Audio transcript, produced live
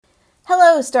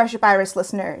Hello, Starship Iris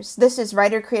listeners. This is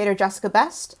writer-creator Jessica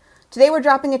Best. Today we're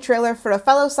dropping a trailer for a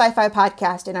fellow sci-fi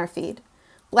podcast in our feed.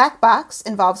 Black Box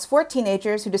involves 4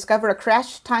 teenagers who discover a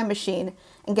crashed time machine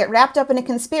and get wrapped up in a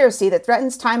conspiracy that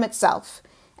threatens time itself.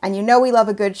 And you know we love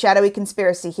a good shadowy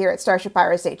conspiracy here at Starship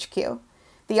Iris HQ.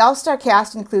 The all-star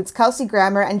cast includes Kelsey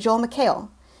Grammer and Joel McHale.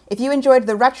 If you enjoyed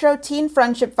the retro teen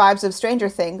friendship vibes of Stranger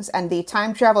Things and the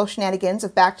time travel shenanigans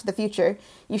of Back to the Future,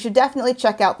 you should definitely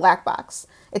check out Black Box.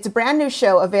 It's a brand new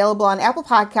show available on Apple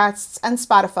Podcasts and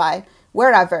Spotify,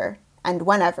 wherever and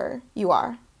whenever you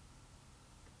are.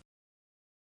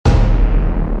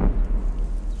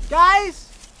 Guys,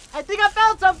 I think I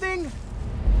found something!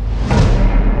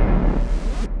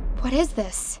 What is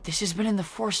this? This has been in the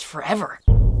forest forever.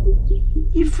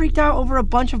 You freaked out over a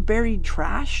bunch of buried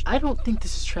trash? I don't think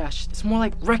this is trash. It's more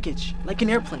like wreckage, like an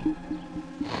airplane.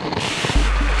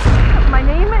 My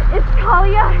name is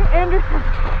Talia Anderson.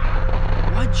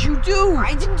 What'd you do?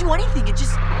 I didn't do anything, it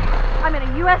just... I'm in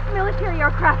a U.S. military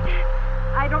aircraft.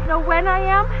 I don't know when I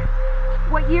am,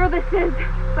 what year this is,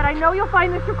 but I know you'll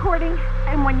find this recording,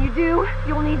 and when you do,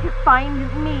 you'll need to find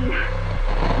me.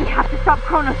 We have to stop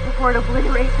Kronos before it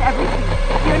obliterates everything.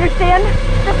 You understand?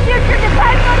 The future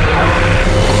depends on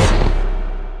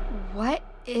you! What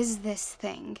is this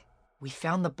thing? We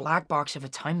found the black box of a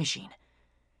time machine.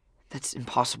 That's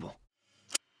impossible.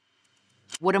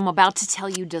 What I'm about to tell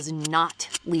you does not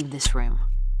leave this room.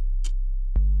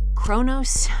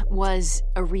 Kronos was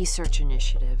a research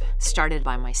initiative started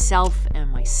by myself and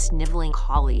my sniveling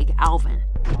colleague, Alvin.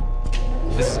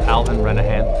 This is Alvin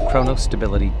Renahan, Kronos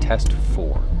Stability Test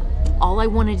 4. All I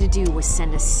wanted to do was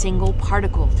send a single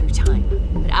particle through time.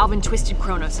 But Alvin twisted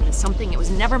Kronos into something it was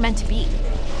never meant to be.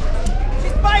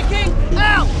 She's spiking!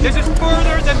 Ow! This is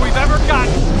further than we've ever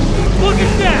gotten. Look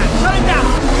at that! Shut it down!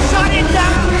 Shut it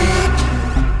down!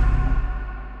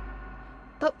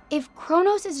 But if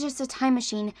Kronos is just a time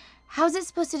machine, how's it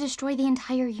supposed to destroy the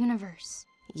entire universe?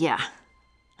 Yeah,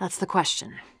 that's the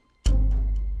question.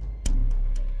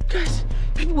 Guys,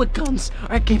 people with guns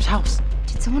are at Gabe's house.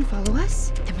 Did someone follow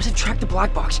us? They must have tracked the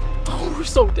black box. Oh, we're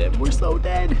so dead. We're so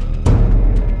dead.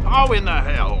 How in the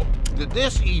hell did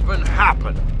this even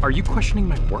happen? Are you questioning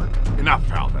my work? Enough,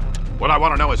 Alvin. What I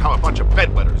want to know is how a bunch of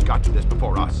bedwetters got to this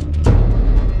before us.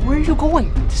 Where are you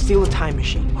going? To steal a time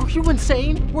machine. Are you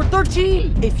insane? We're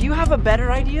 13! If you have a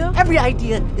better idea, every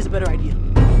idea is a better idea.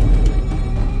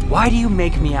 Why do you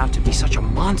make me out to be such a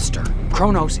monster?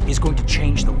 Kronos is going to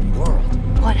change the world.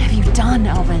 What have you done,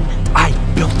 Alvin? I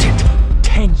built it.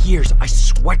 10 years, I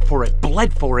sweat for it,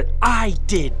 bled for it. I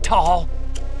did, Tal.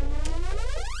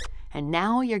 And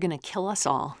now you're gonna kill us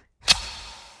all.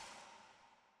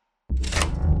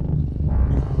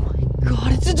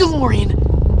 God, it's a DeLorean!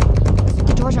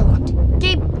 The doors are locked.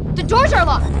 Gabe, the doors are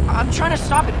locked! I'm trying to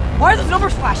stop it. Why are those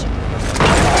numbers flashing?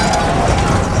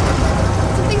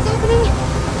 Something's happening.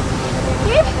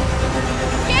 Gabe?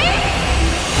 Gabe!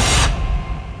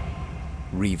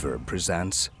 Reverb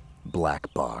presents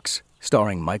Black Box,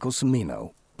 starring Michael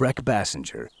Cimino, Breck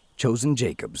Bassinger, Chosen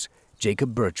Jacobs,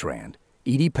 Jacob Bertrand,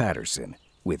 Edie Patterson,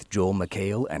 with Joel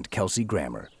McHale and Kelsey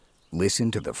Grammer. Listen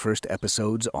to the first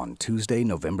episodes on Tuesday,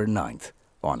 November 9th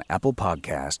on Apple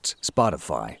Podcasts,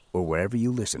 Spotify, or wherever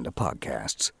you listen to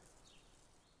podcasts.